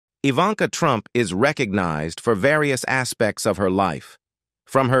Ivanka Trump is recognized for various aspects of her life,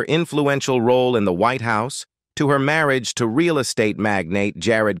 from her influential role in the White House to her marriage to real estate magnate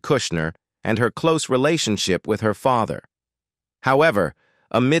Jared Kushner and her close relationship with her father. However,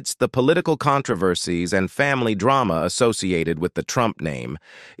 amidst the political controversies and family drama associated with the Trump name,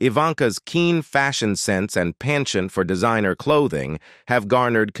 Ivanka's keen fashion sense and penchant for designer clothing have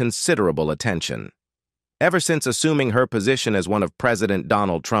garnered considerable attention. Ever since assuming her position as one of President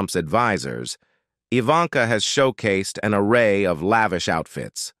Donald Trump's advisors, Ivanka has showcased an array of lavish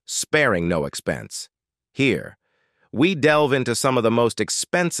outfits, sparing no expense. Here, we delve into some of the most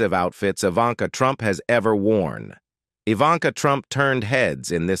expensive outfits Ivanka Trump has ever worn. Ivanka Trump turned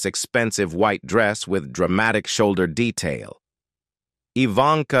heads in this expensive white dress with dramatic shoulder detail.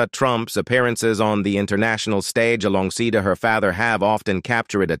 Ivanka Trump's appearances on the international stage alongside her father have often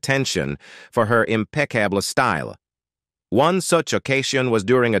captured attention for her impeccable style. One such occasion was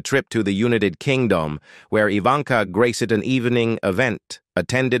during a trip to the United Kingdom, where Ivanka graced an evening event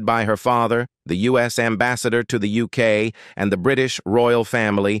attended by her father, the U.S. ambassador to the U.K., and the British royal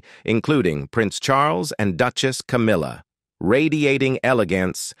family, including Prince Charles and Duchess Camilla. Radiating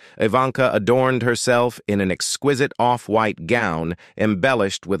elegance, Ivanka adorned herself in an exquisite off-white gown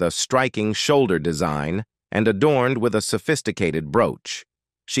embellished with a striking shoulder design and adorned with a sophisticated brooch.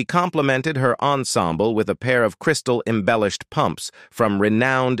 She complemented her ensemble with a pair of crystal-embellished pumps from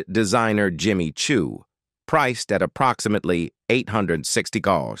renowned designer Jimmy Choo, priced at approximately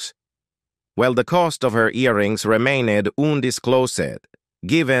 $860. While the cost of her earrings remained undisclosed,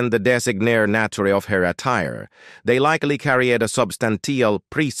 given the designated nature of her attire, they likely carried a substantial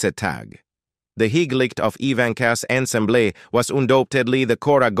price tag. The Higlicht of Ivanka's ensemble was undoubtedly the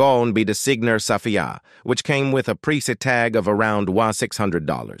Coragon by the Signer Safia, which came with a price tag of around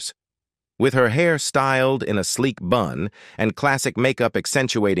 $600. With her hair styled in a sleek bun and classic makeup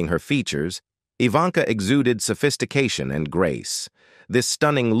accentuating her features, Ivanka exuded sophistication and grace. This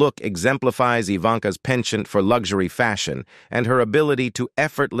stunning look exemplifies Ivanka's penchant for luxury fashion and her ability to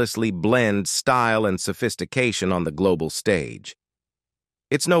effortlessly blend style and sophistication on the global stage.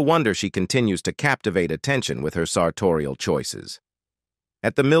 It's no wonder she continues to captivate attention with her sartorial choices.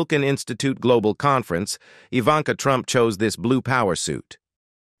 At the Milken Institute Global Conference, Ivanka Trump chose this blue power suit.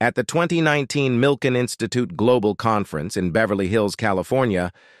 At the 2019 Milken Institute Global Conference in Beverly Hills,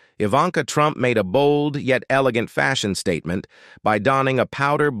 California, Ivanka Trump made a bold yet elegant fashion statement by donning a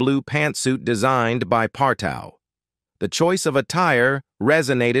powder blue pantsuit designed by Partau. The choice of attire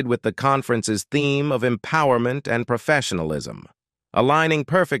resonated with the conference's theme of empowerment and professionalism, aligning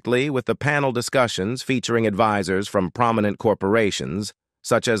perfectly with the panel discussions featuring advisors from prominent corporations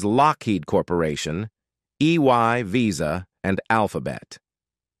such as Lockheed Corporation, EY, Visa, and Alphabet.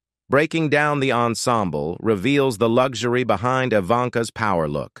 Breaking down the ensemble reveals the luxury behind Ivanka's power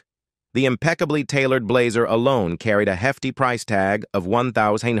look. The impeccably tailored blazer alone carried a hefty price tag of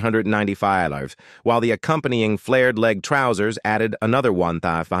 $1,895, while the accompanying flared leg trousers added another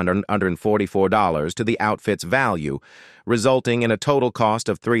 $1,544 to the outfit's value, resulting in a total cost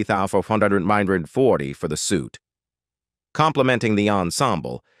of $3,440 for the suit. Complementing the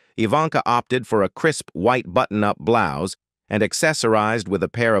ensemble, Ivanka opted for a crisp white button-up blouse and accessorized with a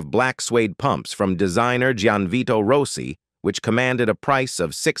pair of black suede pumps from designer Gianvito Rossi, which commanded a price of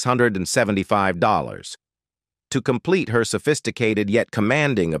 $675. To complete her sophisticated yet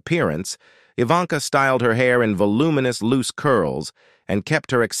commanding appearance, Ivanka styled her hair in voluminous loose curls and kept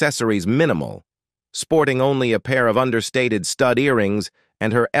her accessories minimal, sporting only a pair of understated stud earrings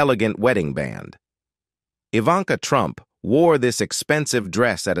and her elegant wedding band. Ivanka Trump wore this expensive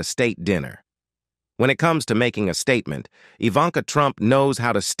dress at a state dinner. When it comes to making a statement, Ivanka Trump knows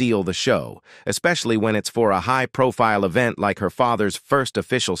how to steal the show, especially when it's for a high-profile event like her father's first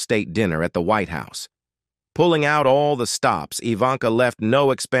official state dinner at the White House. Pulling out all the stops, Ivanka left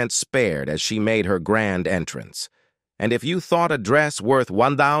no expense spared as she made her grand entrance. And if you thought a dress worth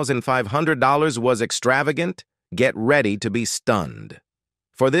 $1,500 was extravagant, get ready to be stunned.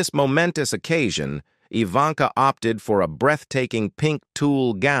 For this momentous occasion, Ivanka opted for a breathtaking pink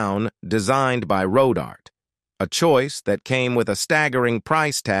tulle gown designed by Rodart, a choice that came with a staggering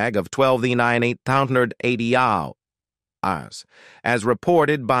price tag of $12,880, as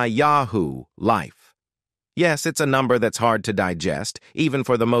reported by Yahoo Life. Yes, it's a number that's hard to digest, even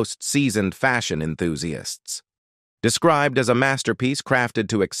for the most seasoned fashion enthusiasts. Described as a masterpiece crafted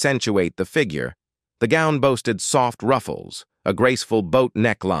to accentuate the figure, the gown boasted soft ruffles, a graceful boat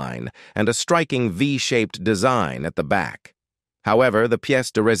neckline, and a striking V-shaped design at the back. However, the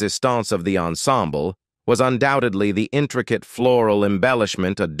pièce de résistance of the ensemble was undoubtedly the intricate floral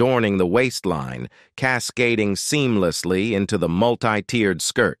embellishment adorning the waistline, cascading seamlessly into the multi-tiered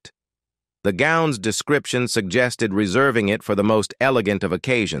skirt. The gown's description suggested reserving it for the most elegant of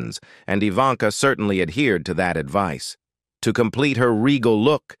occasions, and Ivanka certainly adhered to that advice. To complete her regal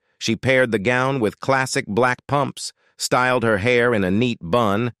look, she paired the gown with classic black pumps, styled her hair in a neat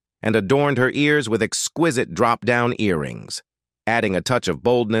bun, and adorned her ears with exquisite drop-down earrings. Adding a touch of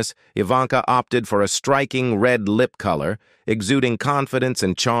boldness, Ivanka opted for a striking red lip color, exuding confidence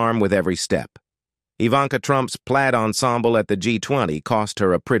and charm with every step. Ivanka Trump's plaid ensemble at the G20 cost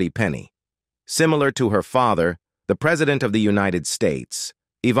her a pretty penny. Similar to her father, the President of the United States,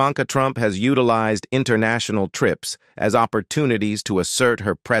 Ivanka Trump has utilized international trips as opportunities to assert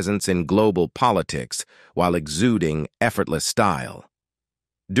her presence in global politics while exuding effortless style.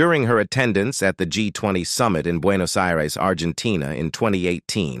 During her attendance at the G20 summit in Buenos Aires, Argentina in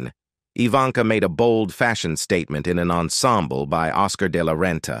 2018, Ivanka made a bold fashion statement in an ensemble by Oscar de la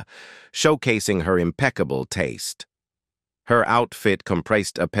Renta, showcasing her impeccable taste. Her outfit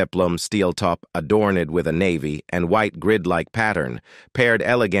comprised a peplum steel top adorned with a navy and white grid-like pattern, paired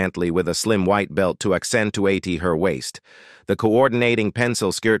elegantly with a slim white belt to accentuate her waist. The coordinating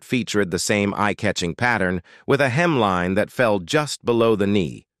pencil skirt featured the same eye-catching pattern, with a hemline that fell just below the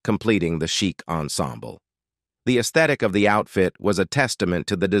knee, completing the chic ensemble. The aesthetic of the outfit was a testament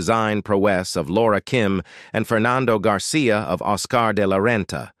to the design prowess of Laura Kim and Fernando Garcia of Oscar de la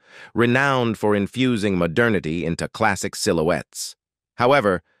Renta, renowned for infusing modernity into classic silhouettes.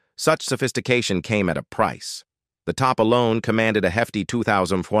 However, such sophistication came at a price. The top alone commanded a hefty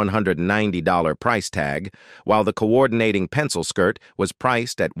 $2,190 price tag, while the coordinating pencil skirt was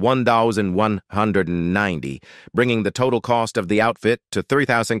priced at $1,190, bringing the total cost of the outfit to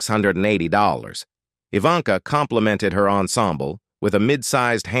 $3,680. Ivanka complemented her ensemble with a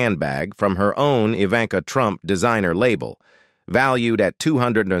mid-sized handbag from her own Ivanka Trump designer label, valued at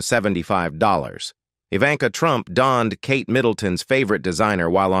 $275. Ivanka Trump donned Kate Middleton's favorite designer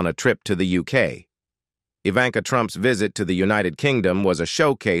while on a trip to the UK. Ivanka Trump's visit to the United Kingdom was a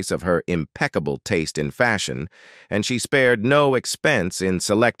showcase of her impeccable taste in fashion, and she spared no expense in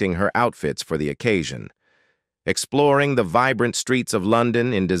selecting her outfits for the occasion. Exploring the vibrant streets of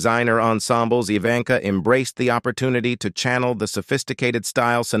London in designer ensembles, Ivanka embraced the opportunity to channel the sophisticated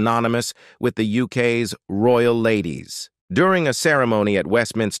style synonymous with the UK's royal ladies. During a ceremony at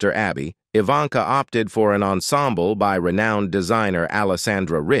Westminster Abbey, Ivanka opted for an ensemble by renowned designer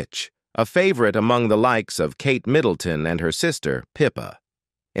Alessandra Rich, a favorite among the likes of Kate Middleton and her sister, Pippa.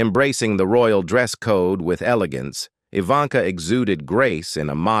 Embracing the royal dress code with elegance, Ivanka exuded grace in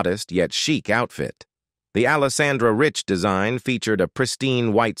a modest yet chic outfit. The Alessandra Rich design featured a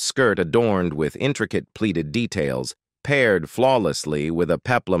pristine white skirt adorned with intricate pleated details, paired flawlessly with a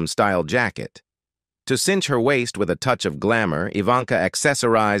peplum-style jacket. To cinch her waist with a touch of glamour, Ivanka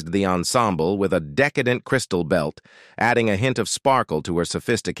accessorized the ensemble with a decadent crystal belt, adding a hint of sparkle to her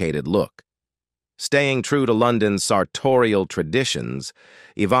sophisticated look. Staying true to London's sartorial traditions,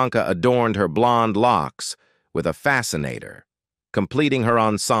 Ivanka adorned her blonde locks with a fascinator, completing her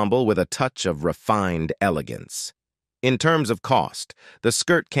ensemble with a touch of refined elegance. In terms of cost, the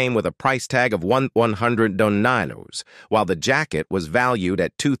skirt came with a price tag of $100, while the jacket was valued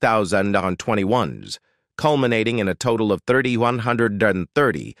at $2,021, culminating in a total of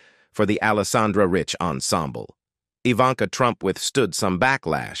 $3,130 for the Alessandra Rich ensemble. Ivanka Trump withstood some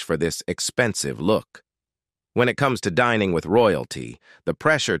backlash for this expensive look. When it comes to dining with royalty, the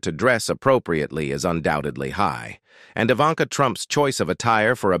pressure to dress appropriately is undoubtedly high, and Ivanka Trump's choice of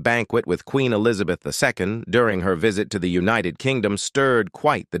attire for a banquet with Queen Elizabeth II during her visit to the United Kingdom stirred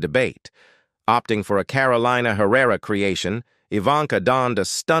quite the debate. Opting for a Carolina Herrera creation, Ivanka donned a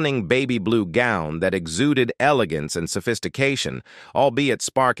stunning baby blue gown that exuded elegance and sophistication, albeit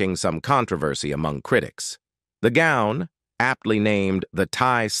sparking some controversy among critics. The gown, aptly named the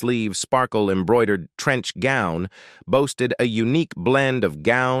tie-sleeve sparkle-embroidered trench gown, boasted a unique blend of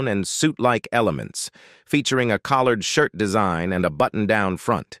gown and suit-like elements, featuring a collared shirt design and a button-down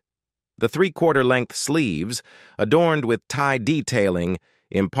front. The three-quarter-length sleeves, adorned with tie detailing,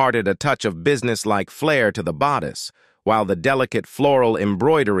 imparted a touch of business-like flair to the bodice, while the delicate floral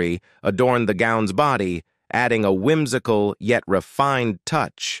embroidery adorned the gown's body, adding a whimsical yet refined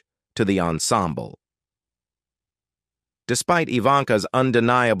touch to the ensemble. Despite Ivanka's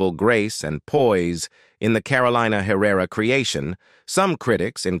undeniable grace and poise in the Carolina Herrera creation, some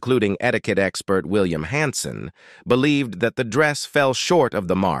critics, including etiquette expert William Hanson, believed that the dress fell short of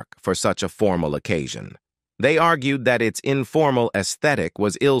the mark for such a formal occasion. They argued that its informal aesthetic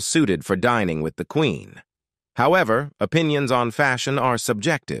was ill-suited for dining with the Queen. However, opinions on fashion are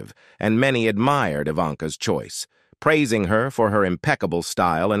subjective, and many admired Ivanka's choice, praising her for her impeccable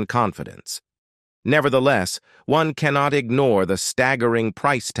style and confidence. Nevertheless, one cannot ignore the staggering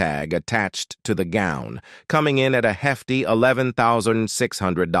price tag attached to the gown, coming in at a hefty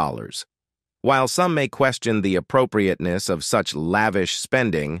 $11,600. While some may question the appropriateness of such lavish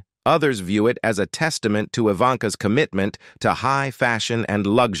spending, others view it as a testament to Ivanka's commitment to high fashion and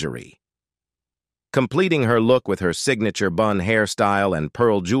luxury. Completing her look with her signature bun hairstyle and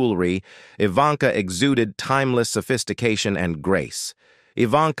pearl jewelry, Ivanka exuded timeless sophistication and grace.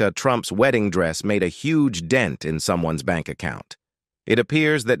 Ivanka Trump's wedding dress made a huge dent in someone's bank account. It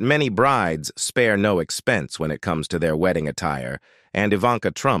appears that many brides spare no expense when it comes to their wedding attire, and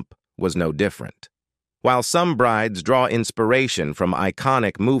Ivanka Trump was no different. While some brides draw inspiration from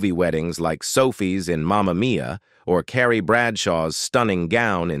iconic movie weddings like Sophie's in Mamma Mia or Carrie Bradshaw's stunning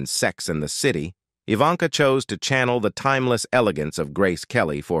gown in Sex and the City, Ivanka chose to channel the timeless elegance of Grace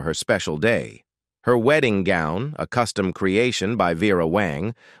Kelly for her special day. Her wedding gown, a custom creation by Vera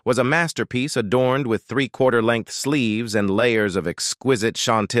Wang, was a masterpiece adorned with three-quarter-length sleeves and layers of exquisite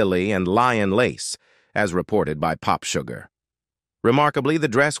chantilly and lion lace, as reported by Pop Sugar. Remarkably, the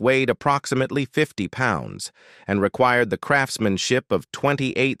dress weighed approximately 50 pounds and required the craftsmanship of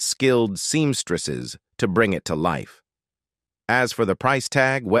 28 skilled seamstresses to bring it to life. As for the price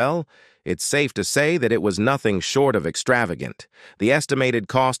tag, well, it's safe to say that it was nothing short of extravagant. The estimated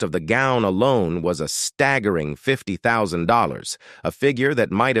cost of the gown alone was a staggering $50,000, a figure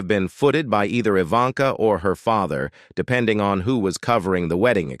that might have been footed by either Ivanka or her father, depending on who was covering the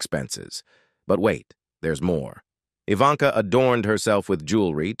wedding expenses. But wait, there's more. Ivanka adorned herself with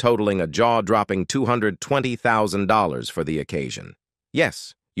jewelry totaling a jaw-dropping $220,000 for the occasion.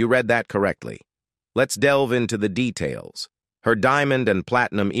 Yes, you read that correctly. Let's delve into the details. Her diamond and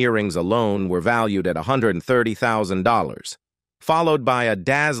platinum earrings alone were valued at $130,000, followed by a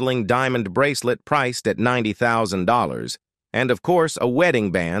dazzling diamond bracelet priced at $90,000, and of course a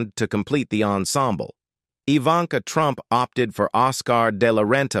wedding band to complete the ensemble. Ivanka Trump opted for Oscar de la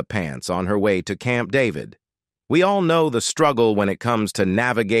Renta pants on her way to Camp David. We all know the struggle when it comes to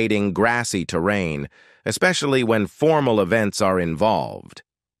navigating grassy terrain, especially when formal events are involved.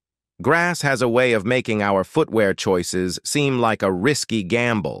 Grass has a way of making our footwear choices seem like a risky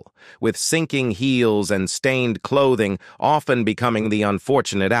gamble, with sinking heels and stained clothing often becoming the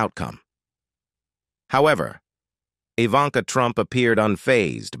unfortunate outcome. However, Ivanka Trump appeared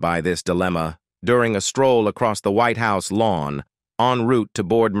unfazed by this dilemma during a stroll across the White House lawn en route to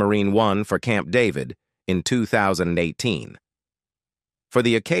board Marine One for Camp David in 2018. For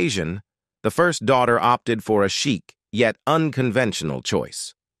the occasion, the first daughter opted for a chic yet unconventional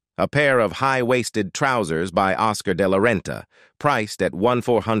choice. A pair of high-waisted trousers by Oscar de la Renta, priced at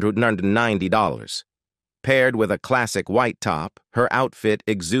 $1,490. Paired with a classic white top, her outfit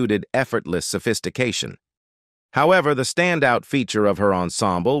exuded effortless sophistication. However, the standout feature of her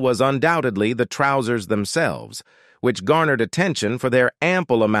ensemble was undoubtedly the trousers themselves, which garnered attention for their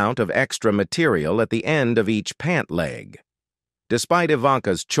ample amount of extra material at the end of each pant leg. Despite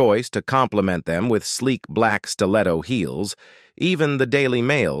Ivanka's choice to complement them with sleek black stiletto heels, even the Daily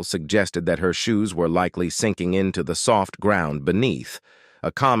Mail suggested that her shoes were likely sinking into the soft ground beneath,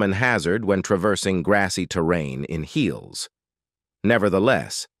 a common hazard when traversing grassy terrain in heels.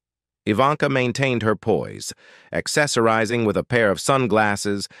 Nevertheless, Ivanka maintained her poise, accessorizing with a pair of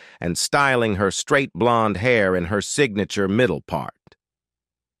sunglasses and styling her straight blonde hair in her signature middle part.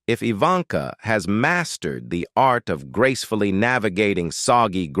 If Ivanka has mastered the art of gracefully navigating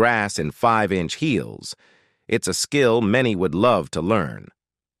soggy grass in 5-inch heels, it's a skill many would love to learn.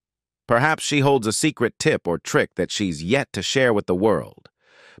 Perhaps she holds a secret tip or trick that she's yet to share with the world.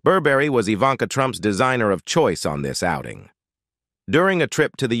 Burberry was Ivanka Trump's designer of choice on this outing. During a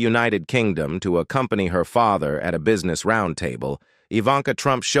trip to the United Kingdom to accompany her father at a business roundtable, Ivanka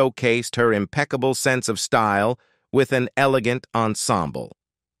Trump showcased her impeccable sense of style with an elegant ensemble.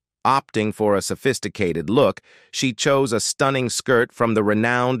 Opting for a sophisticated look, she chose a stunning skirt from the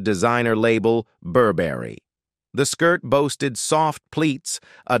renowned designer label Burberry. The skirt boasted soft pleats,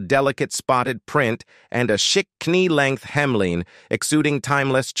 a delicate spotted print, and a chic knee-length hemline exuding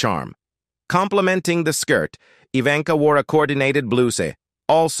timeless charm. Complementing the skirt, Ivanka wore a coordinated blouse,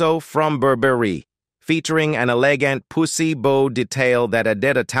 also from Burberry, featuring an elegant pussy bow detail that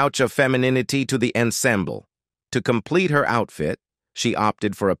added a touch of femininity to the ensemble. To complete her outfit, she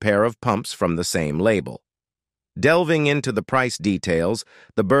opted for a pair of pumps from the same label. Delving into the price details,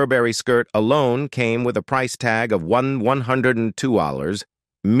 the Burberry skirt alone came with a price tag of $102,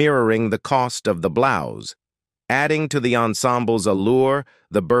 mirroring the cost of the blouse, Adding to the ensemble's allure,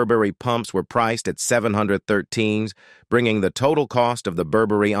 the Burberry pumps were priced at $713, bringing the total cost of the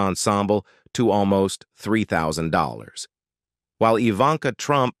Burberry ensemble to almost $3,000. While Ivanka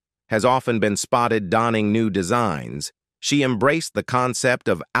Trump has often been spotted donning new designs, she embraced the concept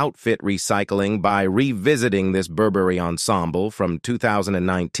of outfit recycling by revisiting this Burberry ensemble from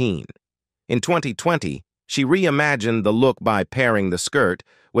 2019. In 2020, she reimagined the look by pairing the skirt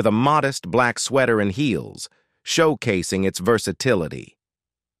with a modest black sweater and heels, showcasing its versatility.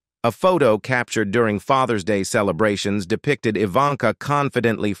 A photo captured during Father's Day celebrations depicted Ivanka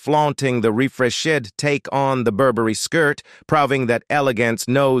confidently flaunting the refreshed take on the Burberry skirt, proving that elegance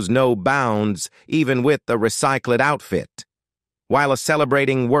knows no bounds, even with the recycled outfit. While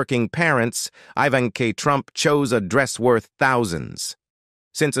celebrating working parents, Ivanka Trump chose a dress worth thousands.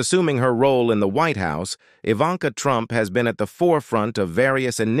 Since assuming her role in the White House, Ivanka Trump has been at the forefront of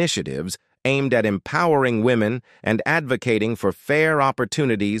various initiatives aimed at empowering women and advocating for fair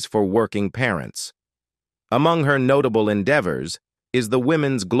opportunities for working parents. Among her notable endeavors is the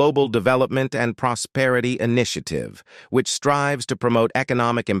Women's Global Development and Prosperity Initiative, which strives to promote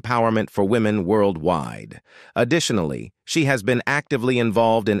economic empowerment for women worldwide. Additionally, she has been actively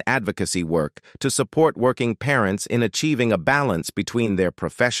involved in advocacy work to support working parents in achieving a balance between their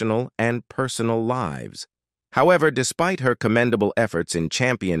professional and personal lives. However, despite her commendable efforts in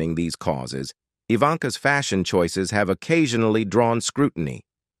championing these causes, Ivanka's fashion choices have occasionally drawn scrutiny.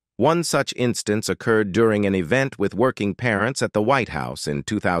 One such instance occurred during an event with working parents at the White House in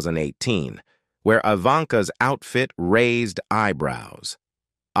 2018, where Ivanka's outfit raised eyebrows.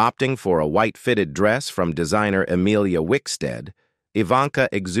 Opting for a white-fitted dress from designer Emilia Wickstead, Ivanka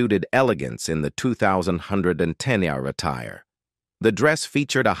exuded elegance in the 2010 attire. The dress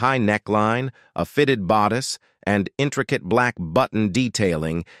featured a high neckline, a fitted bodice, and intricate black button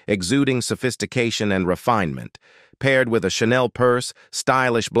detailing, exuding sophistication and refinement. Paired with a Chanel purse,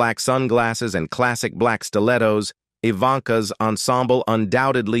 stylish black sunglasses, and classic black stilettos, Ivanka's ensemble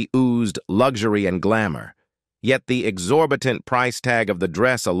undoubtedly oozed luxury and glamour. Yet the exorbitant price tag of the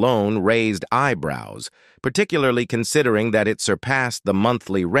dress alone raised eyebrows, particularly considering that it surpassed the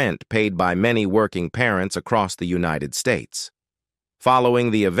monthly rent paid by many working parents across the United States. Following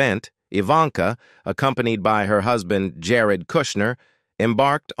the event, Ivanka, accompanied by her husband Jared Kushner,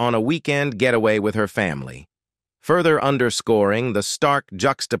 embarked on a weekend getaway with her family, further underscoring the stark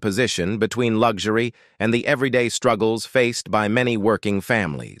juxtaposition between luxury and the everyday struggles faced by many working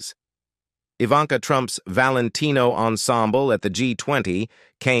families. Ivanka Trump's Valentino ensemble at the G20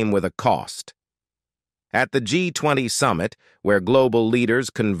 came with a cost. At the G20 summit, where global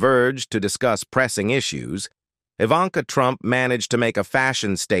leaders converged to discuss pressing issues, Ivanka Trump managed to make a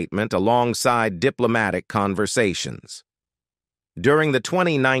fashion statement alongside diplomatic conversations. During the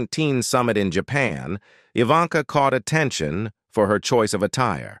 2019 summit in Japan, Ivanka caught attention for her choice of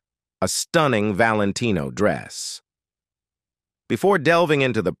attire, a stunning Valentino dress. Before delving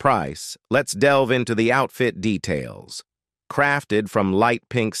into the price, let's delve into the outfit details. Crafted from light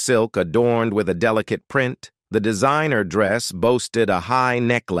pink silk adorned with a delicate print, the designer dress boasted a high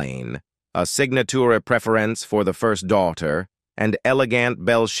neckline, a signature preference for the first daughter, and elegant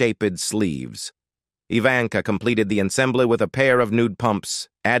bell-shaped sleeves. Ivanka completed the ensemble with a pair of nude pumps,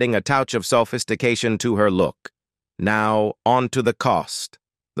 adding a touch of sophistication to her look. Now, on to the cost.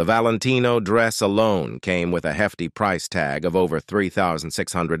 The Valentino dress alone came with a hefty price tag of over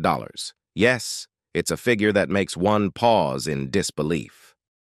 $3,600. Yes, it's a figure that makes one pause in disbelief.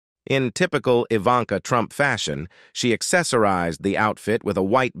 In typical Ivanka Trump fashion, she accessorized the outfit with a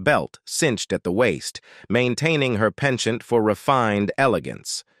white belt cinched at the waist, maintaining her penchant for refined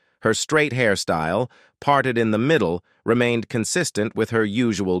elegance. Her straight hairstyle, parted in the middle, remained consistent with her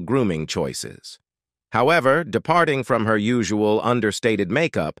usual grooming choices. However, departing from her usual understated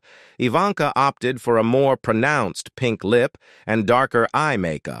makeup, Ivanka opted for a more pronounced pink lip and darker eye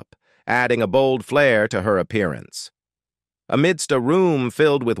makeup, adding a bold flair to her appearance. Amidst a room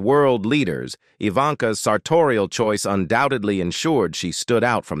filled with world leaders, Ivanka's sartorial choice undoubtedly ensured she stood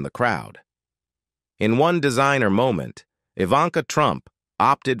out from the crowd. In one designer moment, Ivanka Trump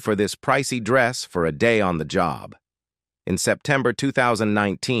opted for this pricey dress for a day on the job. In September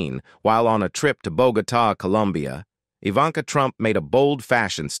 2019, while on a trip to Bogota, Colombia, Ivanka Trump made a bold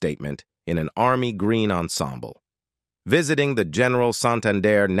fashion statement in an army green ensemble. Visiting the General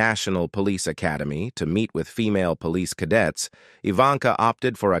Santander National Police Academy to meet with female police cadets, Ivanka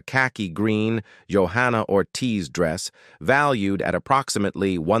opted for a khaki green Johanna Ortiz dress valued at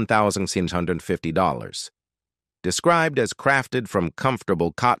approximately $1,650. Described as crafted from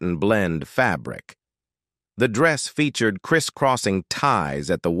comfortable cotton blend fabric, The dress featured crisscrossing ties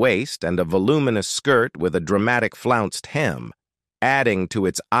at the waist and a voluminous skirt with a dramatic flounced hem, adding to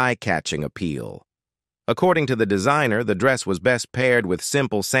its eye-catching appeal. According to the designer, the dress was best paired with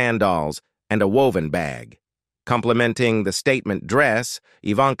simple sandals and a woven bag. Complementing the statement dress,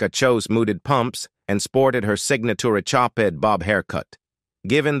 Ivanka chose muted pumps and sported her signature chopped bob haircut.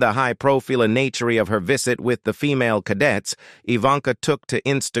 Given the high-profile nature of her visit with the female cadets, Ivanka took to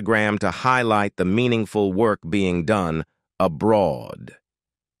Instagram to highlight the meaningful work being done abroad.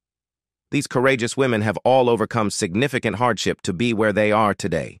 These courageous women have all overcome significant hardship to be where they are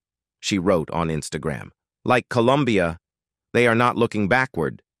today, she wrote on Instagram. Like Colombia, they are not looking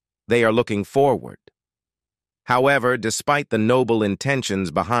backward, they are looking forward. However, despite the noble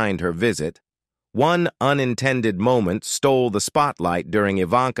intentions behind her visit, one unintended moment stole the spotlight during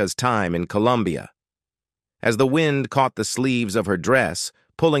Ivanka's time in Colombia. As the wind caught the sleeves of her dress,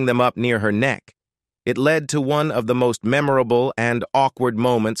 pulling them up near her neck, it led to one of the most memorable and awkward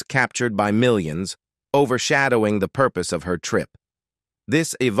moments captured by millions, overshadowing the purpose of her trip.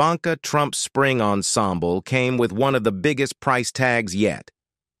 This Ivanka Trump spring ensemble came with one of the biggest price tags yet.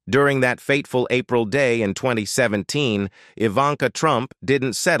 During that fateful April day in 2017, Ivanka Trump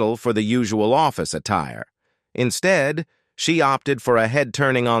didn't settle for the usual office attire. Instead, she opted for a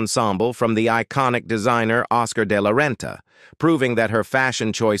head-turning ensemble from the iconic designer Oscar de la Renta, proving that her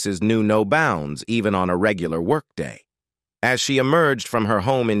fashion choices knew no bounds, even on a regular workday. As she emerged from her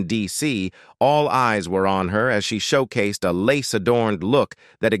home in D.C., all eyes were on her as she showcased a lace-adorned look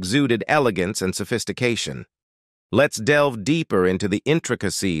that exuded elegance and sophistication. Let's delve deeper into the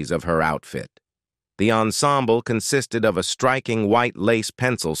intricacies of her outfit. The ensemble consisted of a striking white lace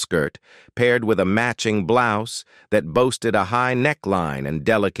pencil skirt paired with a matching blouse that boasted a high neckline and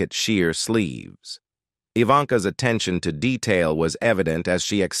delicate sheer sleeves. Ivanka's attention to detail was evident as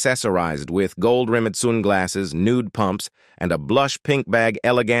she accessorized with gold-rimmed sunglasses, nude pumps, and a blush pink bag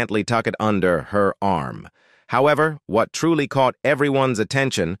elegantly tucked under her arm. However, what truly caught everyone's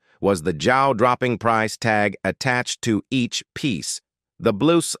attention was the jaw-dropping price tag attached to each piece. The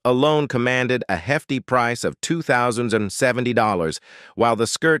blouse alone commanded a hefty price of $2,070, while the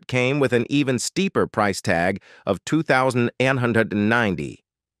skirt came with an even steeper price tag of $2,890.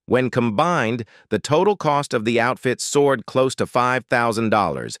 When combined, the total cost of the outfit soared close to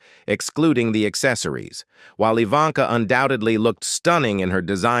 $5,000, excluding the accessories, while Ivanka undoubtedly looked stunning in her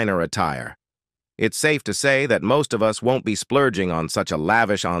designer attire. It's safe to say that most of us won't be splurging on such a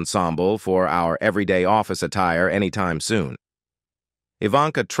lavish ensemble for our everyday office attire anytime soon.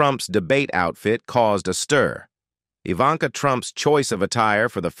 Ivanka Trump's debate outfit caused a stir. Ivanka Trump's choice of attire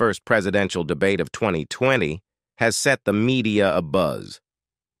for the first presidential debate of 2020 has set the media abuzz,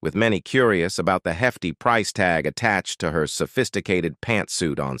 with many curious about the hefty price tag attached to her sophisticated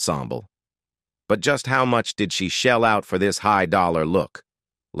pantsuit ensemble. But just how much did she shell out for this high-dollar look?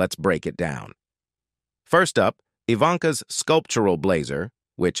 Let's break it down. First up, Ivanka's sculptural blazer,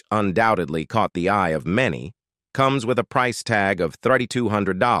 which undoubtedly caught the eye of many, comes with a price tag of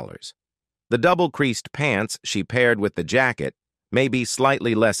 $3,200. The double-creased pants she paired with the jacket may be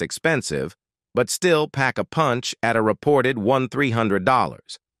slightly less expensive, but still pack a punch at a reported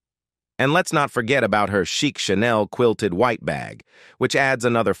 $1,300. And let's not forget about her chic Chanel quilted white bag, which adds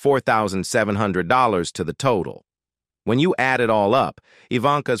another $4,700 to the total. When you add it all up,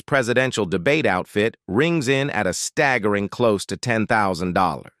 Ivanka's presidential debate outfit rings in at a staggering close to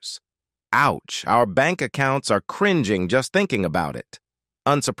 $10,000. Ouch, our bank accounts are cringing just thinking about it.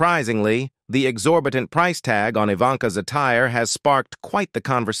 Unsurprisingly, the exorbitant price tag on Ivanka's attire has sparked quite the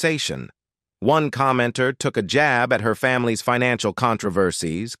conversation. One commenter took a jab at her family's financial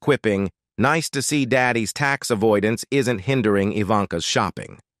controversies, quipping, "Nice to see Daddy's tax avoidance isn't hindering Ivanka's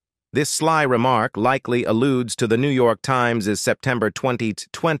shopping." This sly remark likely alludes to the New York Times' September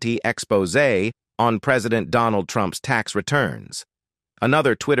 2020 exposé on President Donald Trump's tax returns.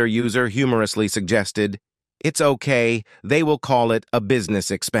 Another Twitter user humorously suggested, "It's okay, they will call it a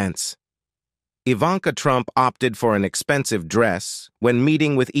business expense." Ivanka Trump opted for an expensive dress when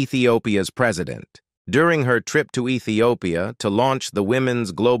meeting with Ethiopia's president. During her trip to Ethiopia to launch the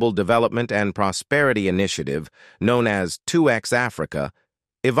Women's Global Development and Prosperity Initiative, known as 2X Africa,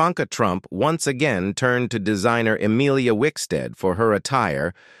 Ivanka Trump once again turned to designer Emilia Wickstead for her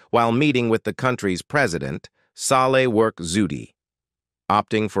attire while meeting with the country's president, Saleh Work Zewde.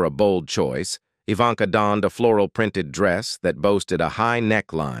 Opting for a bold choice, Ivanka donned a floral-printed dress that boasted a high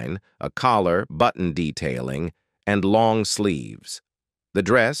neckline, a collar, button detailing, and long sleeves. The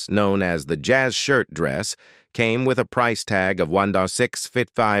dress, known as the jazz shirt dress, came with a price tag of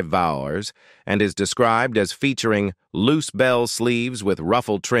 $1,655 and is described as featuring loose bell sleeves with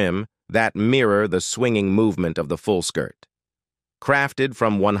ruffle trim, that mirror the swinging movement of the full skirt. Crafted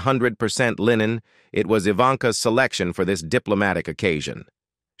from 100% linen, it was Ivanka's selection for this diplomatic occasion.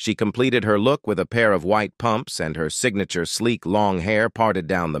 She completed her look with a pair of white pumps and her signature sleek long hair parted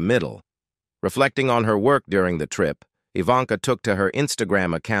down the middle. Reflecting on her work during the trip, Ivanka took to her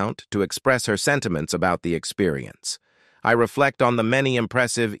Instagram account to express her sentiments about the experience. I reflect on the many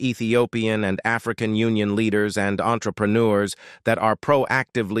impressive Ethiopian and African Union leaders and entrepreneurs that are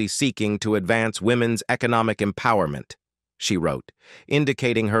proactively seeking to advance women's economic empowerment, she wrote,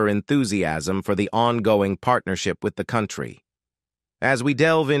 indicating her enthusiasm for the ongoing partnership with the country. As we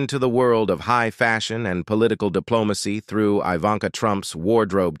delve into the world of high fashion and political diplomacy through Ivanka Trump's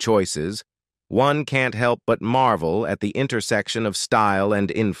wardrobe choices, one can't help but marvel at the intersection of style and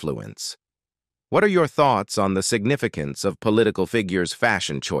influence. What are your thoughts on the significance of political figures'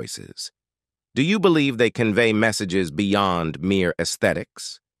 fashion choices? Do you believe they convey messages beyond mere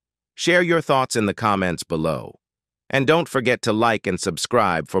aesthetics? Share your thoughts in the comments below. And don't forget to like and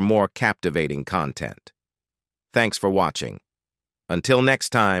subscribe for more captivating content. Thanks for watching. Until next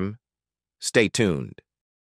time, stay tuned.